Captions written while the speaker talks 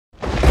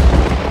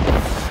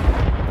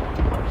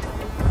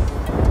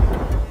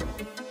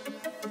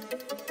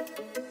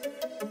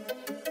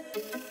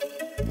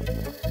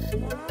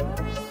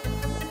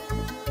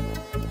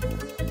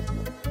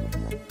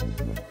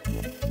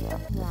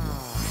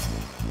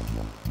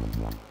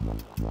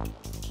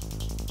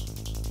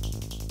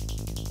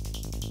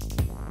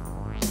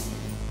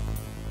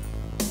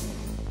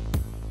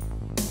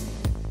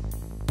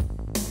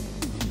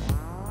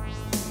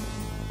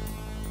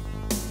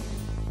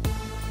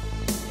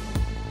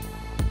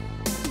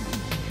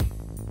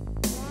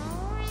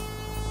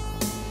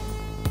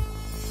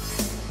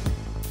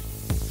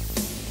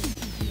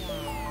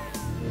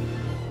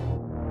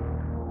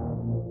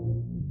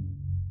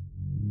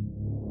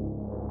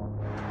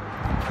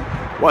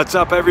What's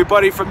up,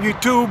 everybody from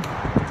YouTube?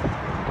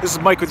 This is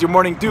Mike with your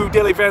Morning Dew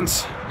daily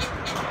events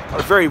on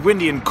a very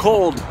windy and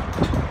cold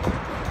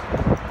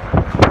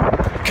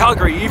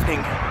Calgary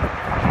evening.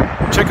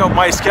 Check out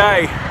my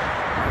sky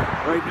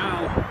right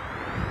now.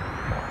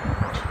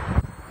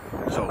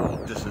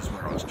 So this is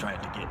where I was trying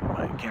to get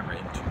my camera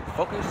into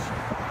focus.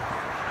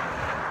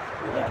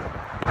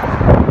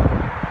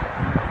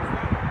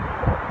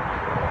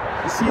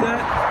 You see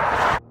that?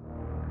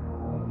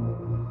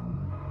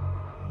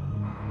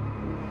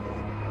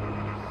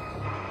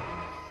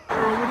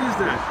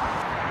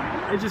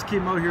 I just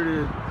came out here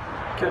to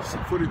catch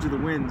some footage of the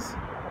winds,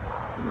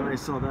 and then I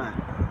saw that.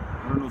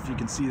 I don't know if you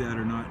can see that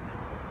or not,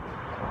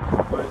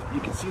 but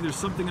you can see there's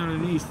something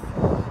underneath.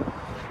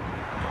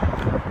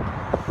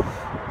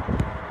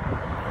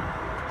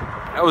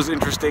 That was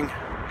interesting.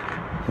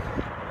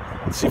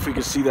 Let's see if we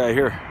can see that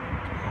here.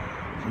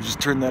 I'll just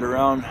turn that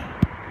around.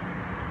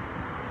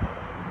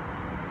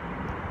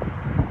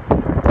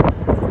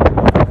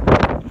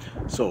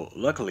 So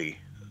luckily,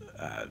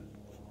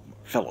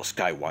 fellow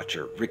sky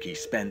watcher Ricky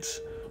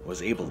Spence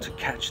was able to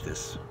catch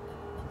this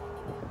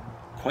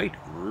quite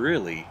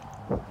really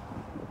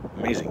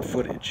amazing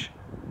footage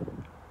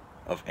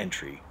of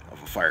entry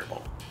of a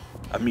fireball,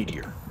 a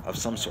meteor of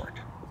some sort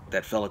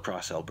that fell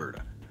across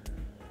Alberta,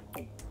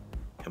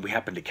 and we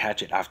happened to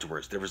catch it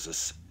afterwards.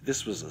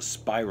 This was a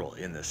spiral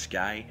in the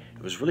sky.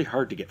 It was really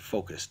hard to get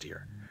focused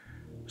here.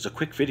 It was a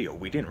quick video.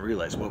 We didn't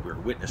realize what we were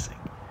witnessing,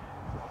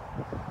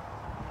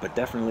 but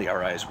definitely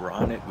our eyes were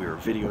on it. We were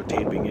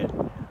videotaping it.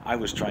 I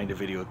was trying to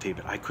videotape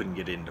it. I couldn't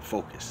get it into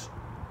focus.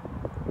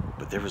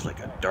 But there was like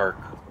a dark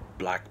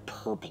black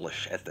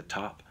purplish at the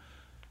top.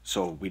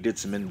 So we did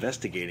some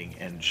investigating,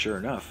 and sure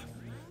enough,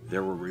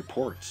 there were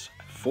reports,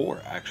 4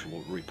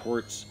 actual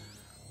reports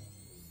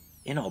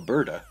in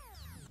Alberta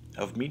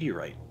of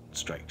meteorite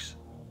strikes.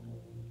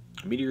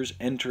 Meteors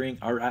entering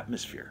our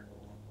atmosphere.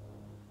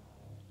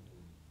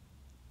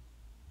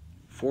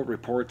 4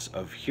 reports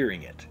of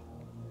hearing it.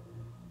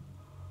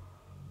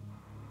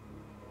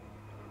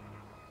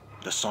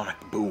 The sonic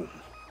boom.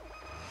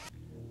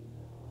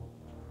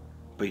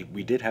 But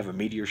we did have a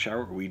meteor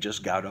shower we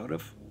just got out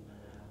of,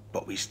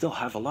 but we still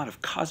have a lot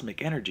of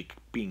cosmic energy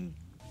being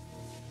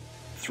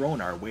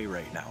thrown our way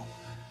right now.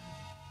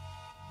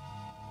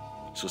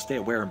 So stay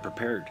aware and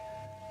prepared.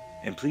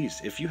 And please,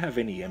 if you have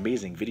any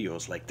amazing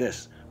videos like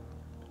this,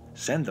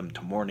 send them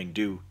to Morning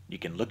Dew. You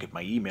can look at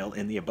my email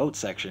in the About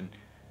section,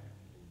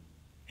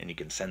 and you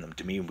can send them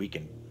to me, and we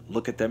can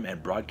look at them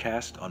and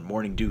broadcast on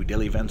Morning Dew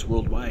daily events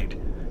worldwide.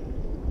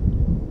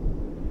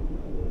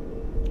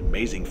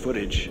 Amazing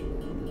footage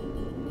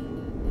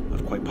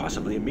of quite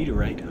possibly a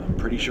meteorite. I'm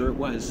pretty sure it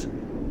was.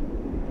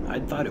 I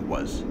thought it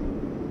was.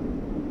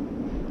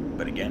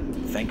 But again,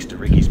 thanks to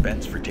Ricky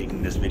Spence for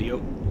taking this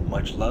video.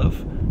 Much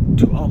love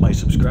to all my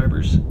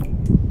subscribers.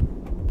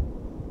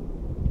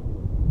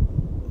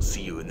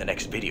 See you in the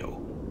next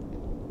video.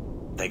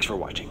 Thanks for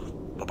watching.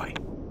 Bye-bye.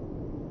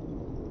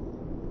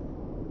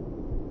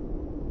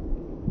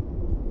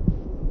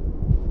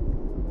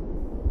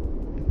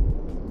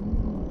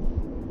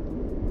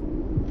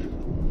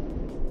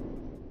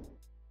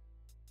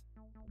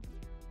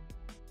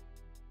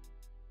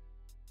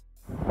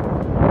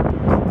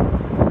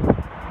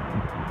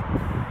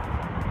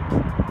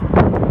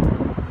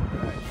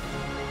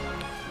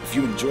 If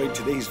you enjoyed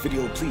today's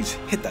video, please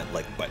hit that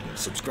like button,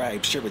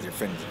 subscribe, share with your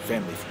friends and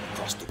family from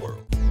across the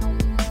world.